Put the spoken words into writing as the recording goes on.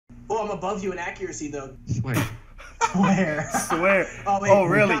Well, I'm above you in accuracy, though. Swear. Swear. Oh, wait, oh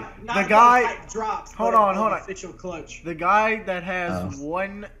really? Not the guy. Drops, hold on. Official clutch. The guy that has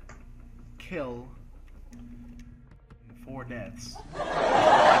 1 kill and 4 deaths.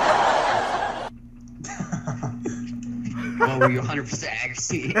 Well, were you 100%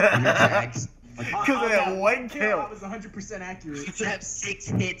 accuracy? 100%. Because I had 1 kill. I was 100% accurate. You have 6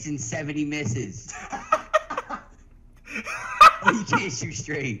 hits and 70 misses. You can't shoot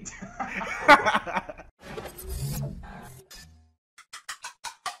straight.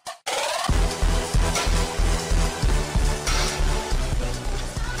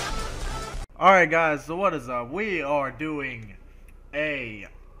 Alright guys, so what is up? We are doing a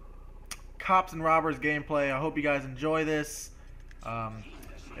Cops and Robbers gameplay. I hope you guys enjoy this.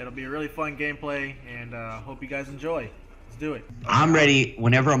 It'll be a really fun gameplay, and hope you guys enjoy. Let's do it. I'm ready.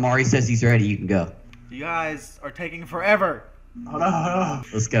 Whenever Amari says he's ready, you can go. You guys are taking forever. Hold on.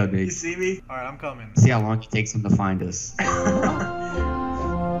 Let's go, dude. You see me? Alright, I'm coming. See how long it takes him to find us. I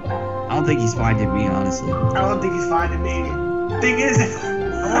don't think he's finding me, honestly. I don't think he's finding me. Thing is,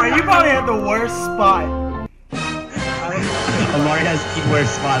 Amari, you probably have the worst spot. Amari has the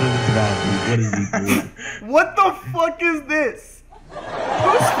worst spot in the bathroom. What is he doing? What the fuck is this?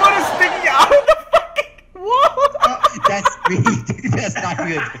 Whose foot is sticking out of the fucking wall? That's me, dude. That's not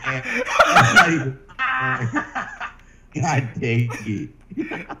good, man. That's not even. God dang it.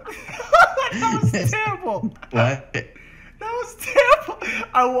 That was terrible. What? That was terrible.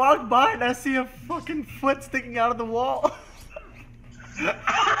 I walked by and I see a fucking foot sticking out of the wall.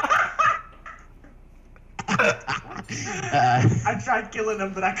 I tried killing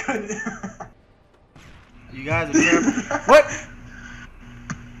him, but I couldn't. You guys are terrible. What?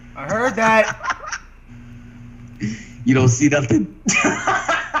 I heard that. You don't see nothing?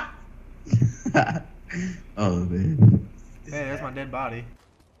 Oh, man. Hey, there's my dead body.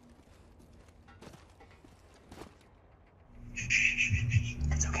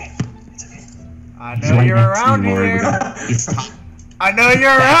 It's okay. It's okay. I know you're around here. I know you're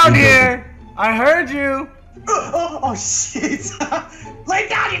around here. I heard you. Oh shit! Lay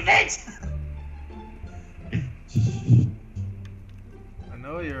down, you bitch! I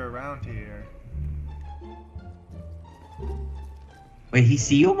know you're around here. Wait, he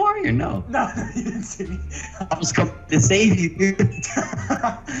see you, Amari, or no? No, he didn't see me. I was coming to save you, dude.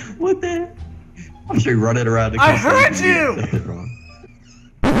 What the? I'm sure you're running around the I heard you!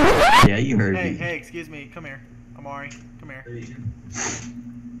 Yeah, you heard me. Hey, excuse me. Come here. Amari, come here.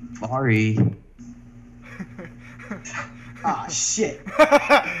 Amari. Ah, shit.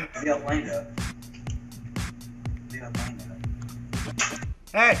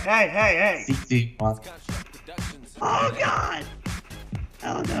 Hey. Oh, God.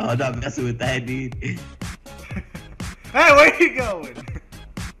 Oh, no, I'm not messing with that, dude. Hey, where are you going?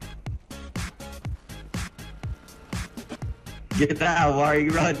 Get out, Amari.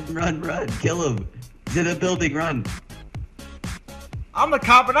 Run. Kill him. He's in the building, run. I'm a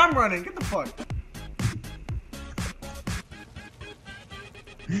cop and I'm running. Get the fuck.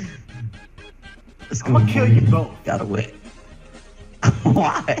 Let's go, I'm gonna kill you both. Got away.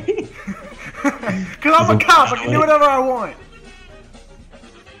 Why? Cause I'm a cop. I can do whatever I want.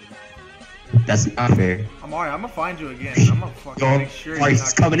 That's not fair. Amari, I'm gonna find you again. I'm gonna fucking Yo, make sure you're Mari's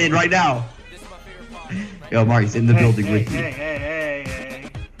not coming in right now. Yo, Mari's in the building with you. Hey.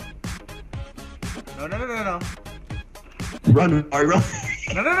 No. Run, Mari, run.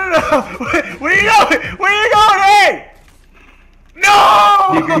 No. Where you going? Hey!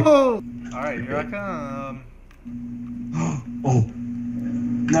 No! Alright, here I come. Oh.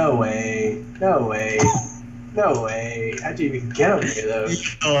 No way. How'd you even get over here, though?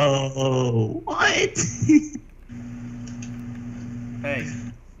 Oh, what? Hey.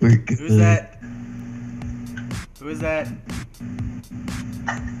 We're good. Who's that? Who is that?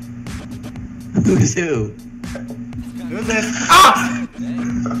 Who's who? Who's this? Ah! You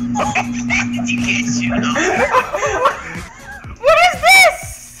can't shoot him. What is this?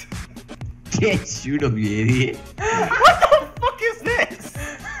 Can't shoot him, you idiot. What the fuck is this?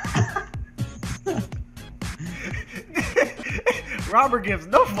 Robert gives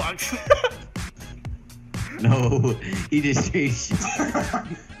no fucks. No, he just straight shoots.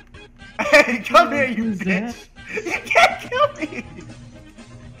 Hey, come here, you bitch. You can't kill me.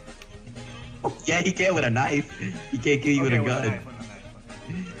 Yeah, he can with a knife. He can't kill you with a gun.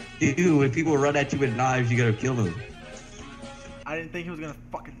 Dude, when people run at you with knives, you gotta kill them. I didn't think he was gonna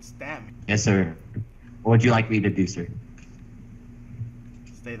fucking stab me. Yes, sir. What would you like me to do, sir?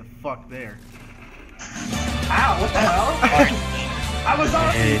 Stay the fuck there. Ow, what the hell? I was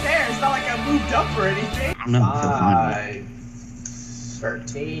already there. It's not like I moved up or anything. I don't know. 5,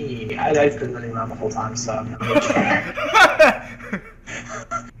 13. I've been running around the whole time, so I'm not really sure.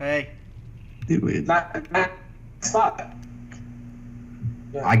 Hey. Dude, Not spot.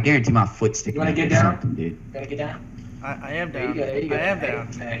 Yeah. I guarantee my foot's sticking. You wanna out get or down? something, dude. Gotta get down. I am There down. you go, there you go. I am Hey, down.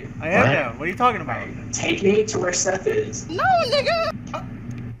 hey. I am What? down. What are you talking about? Alright, take me to where Seth is. No, nigga!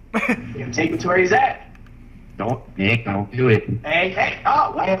 You can take me to where he's at. Don't, Nick, don't do it. Hey,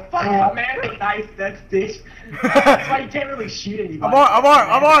 oh, what the fuck, oh, man, nice, that's bitch. That's why you can't really shoot anybody. I'm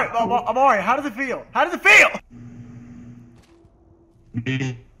alright. How does it feel? How does it feel?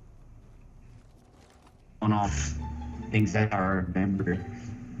 One off things that I remember.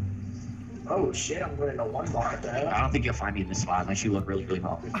 Oh shit, I'm running a 1 bar though. I don't think you'll find me in this spot unless you look really, really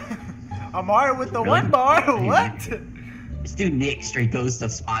hard. I'm alright with the Really? 1 bar. What? This dude Nick straight goes to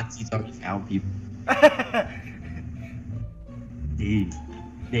spots he's already found people. Dude,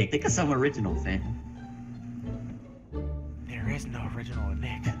 Nick, think of some original thing. There is no original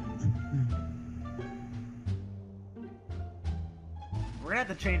Nick. We're gonna have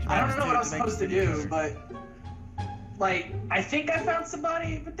to change I maps don't know what too I'm supposed to make this do, easier. but like, I think I found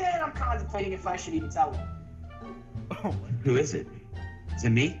somebody, but then I'm contemplating if I should even tell them. Oh, Who is it? Is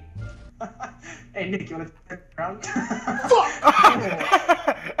it me? Hey Nick, you wanna turn around?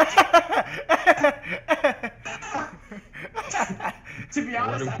 To be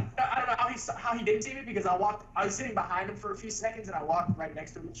honest, I don't know how he didn't see me because I was sitting behind him for a few seconds and I walked right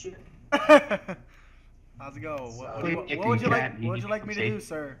next to him and shit. How's it go? What Nick, would you you like? can't- What would you like me to you do,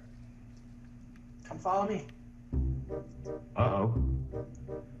 sir? Come follow me. Uh-oh.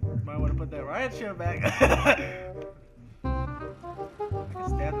 Might want to put that riot shield back. I can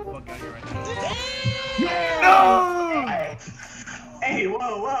stab the fuck out of you right now. No! Hey,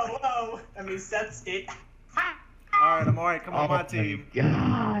 whoa. I mean, Seth's it. Alright, I'm alright. Come on, my team.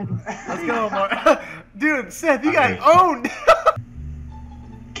 God. Let's go, Mark. Dude, Seth, you got Okay. owned!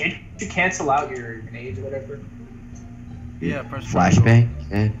 Can't you cancel out your grenades or whatever? Yeah, press Flashbang?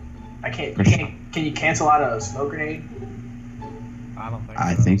 Yeah. I can't. Can you cancel out a smoke grenade? I don't think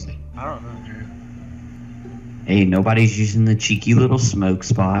I so. think so. I don't know. Hey, nobody's using the cheeky little smoke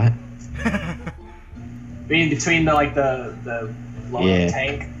spot. I mean, between the lower Yeah.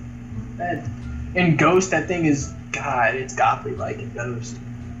 tank. In Ghost, that thing is it's godly like in Ghost.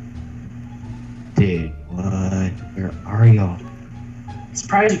 Dude, what? Where are y'all?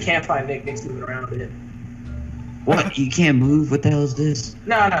 Surprised you can't find Nick. Nick's moving around a bit. What? You can't move? What the hell is this?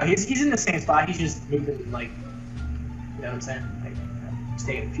 No, he's in the same spot. He's just moving like, you know what I'm saying? Like, he's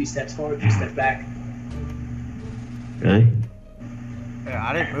taking a few steps forward, a few steps back. Really? Yeah,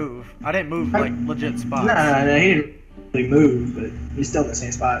 I didn't move. I didn't move like legit spots. No, he didn't really move, but he's still in the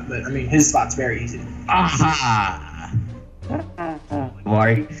same spot. But I mean, his spot's very easy. Aha!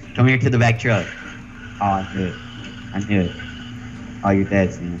 Mari, come here to the back truck. Oh, I knew it. Oh, you're dead,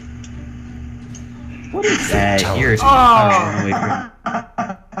 man. What is that? You're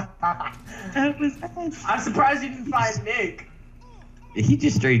I'm surprised you didn't find Nick. He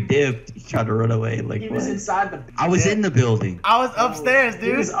just straight dipped. He tried to run away. Like, He what? was inside the. I was in the building. I was upstairs, He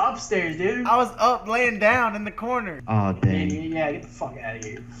dude. was upstairs, dude. I was up laying down in the corner. Oh, dang. Yeah, get the fuck out of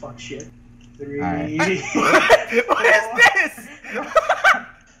here. Fuck shit. 3. Alright. What is this?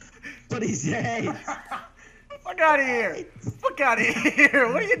 What is that? Fuck out of here. Fuck out of here.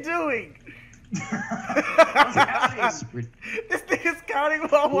 What are you doing? This thing is counting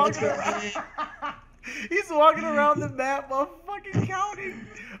while walking around. He's walking around the map while fucking counting.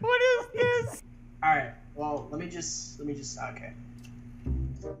 What is this? Alright, well, let me just, okay.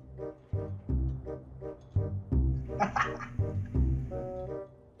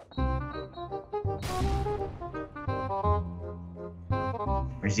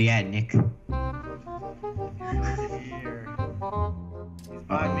 Where's he at, Nick? Here. He's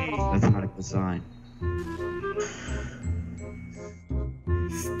by me. That's not a good sign.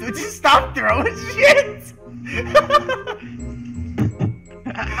 Dude, just stop throwing shit.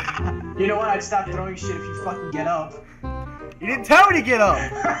 You know what? I'd stop throwing shit if you fucking get up. You didn't tell me to get up.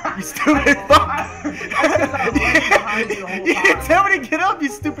 You stupid fuck. You didn't tell me to get up, you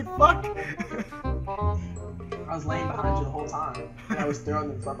stupid fuck. I was laying behind you the whole time. And I was throwing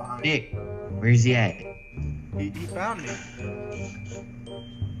them from behind. Nick, where's he at? He found me.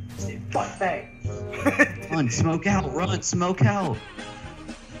 Fuck that. Run, smoke out, run, smoke out.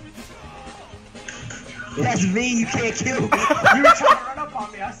 That's me, you can't kill me. You were trying to run up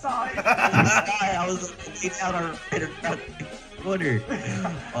on me, I saw it. I'm sorry, I was way down around the corner.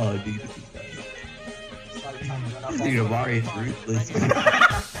 Oh, dude. Dude, Amari is ruthless.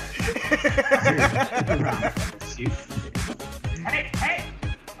 Hey!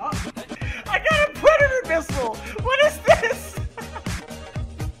 Oh, I got a predator missile. What is this?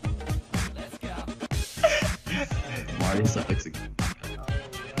 Already sucks. Oh, no.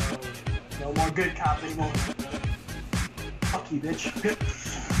 No more good cop anymore. Fuck you, bitch.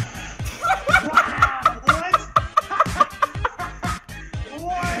 Wow, what?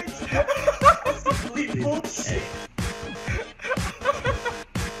 What? That's complete bullshit.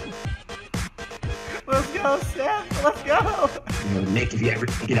 Let's go, Seth. Let's go. You know, Nick, if you ever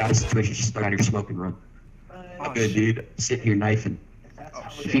get out of a situation, just start out your smoking run. Oh, Good, shit. dude. Sitting here knifing. That's how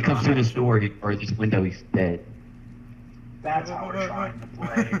If he comes through this door or this window, he's dead. That's how we're trying to play.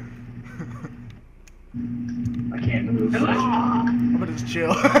 I can't move. I'm gonna just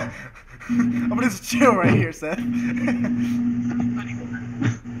chill. I'm gonna just chill right here, Seth.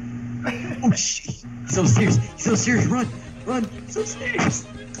 Oh shit! He's so serious. He's so serious. Run, run. He's so serious.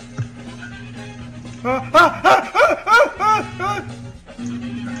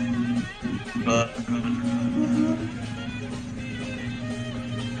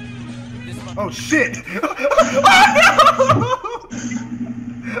 Oh shit!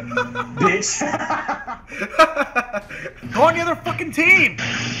 Bitch. Go on the other fucking team!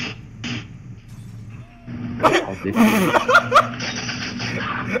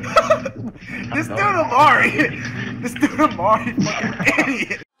 This dude Amari! This dude Amari, fucking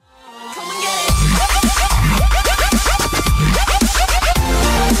idiot!